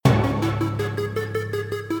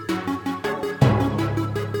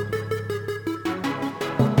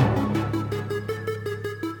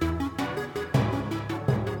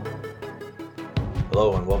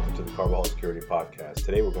Hello and welcome to the Carbahol Security Podcast.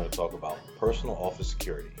 Today we're going to talk about personal office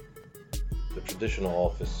security. The traditional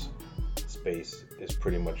office space is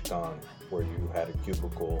pretty much gone, where you had a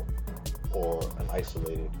cubicle or an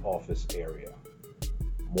isolated office area.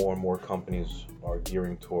 More and more companies are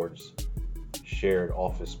gearing towards shared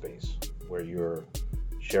office space, where you're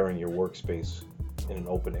sharing your workspace in an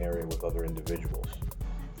open area with other individuals.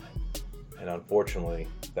 And unfortunately,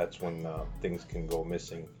 that's when things can go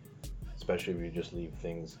missing, especially if you just leave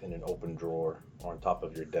things in an open drawer or on top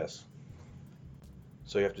of your desk.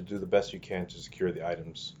 So you have to do the best you can to secure the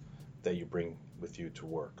items that you bring with you to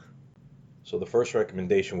work. So the first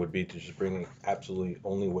recommendation would be to just bring absolutely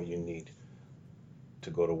only what you need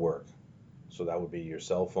to go to work. So that would be your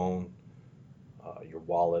cell phone, your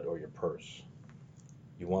wallet, or your purse.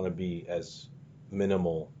 You want to be as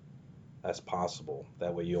minimal as possible.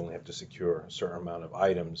 That way you only have to secure a certain amount of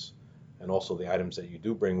items, and also the items that you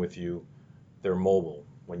do bring with you, they're mobile.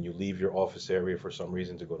 When you leave your office area for some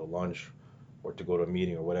reason to go to lunch or to go to a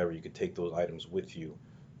meeting or whatever, you could take those items with you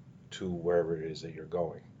to wherever it is that you're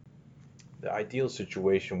going. The ideal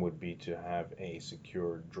situation would be to have a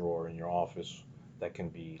secure drawer in your office that can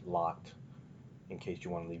be locked in case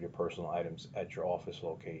you want to leave your personal items at your office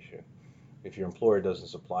location. If your employer doesn't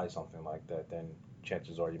supply something like that, then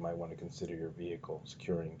chances are you might want to consider your vehicle,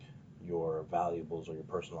 securing your valuables or your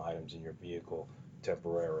personal items in your vehicle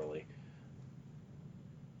temporarily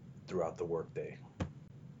throughout the workday.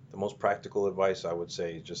 The most practical advice I would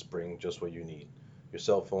say is just bring just what you need. Your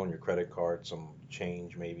cell phone, your credit card, some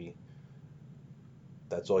change maybe.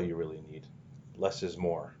 That's all you really need. Less is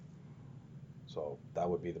more. So that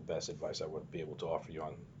would be the best advice I would be able to offer you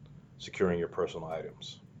on securing your personal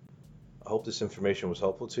items. I hope this information was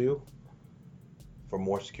helpful to you. For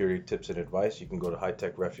more security tips and advice, you can go to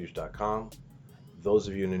hightechrefuge.com. Those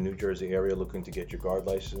of you in the New Jersey area looking to get your guard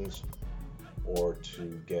license or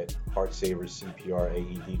to get HeartSavers CPR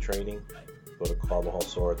AED training, go to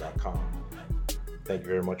carbahalsora.com. Thank you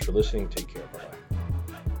very much for listening. Take care. Bye-bye.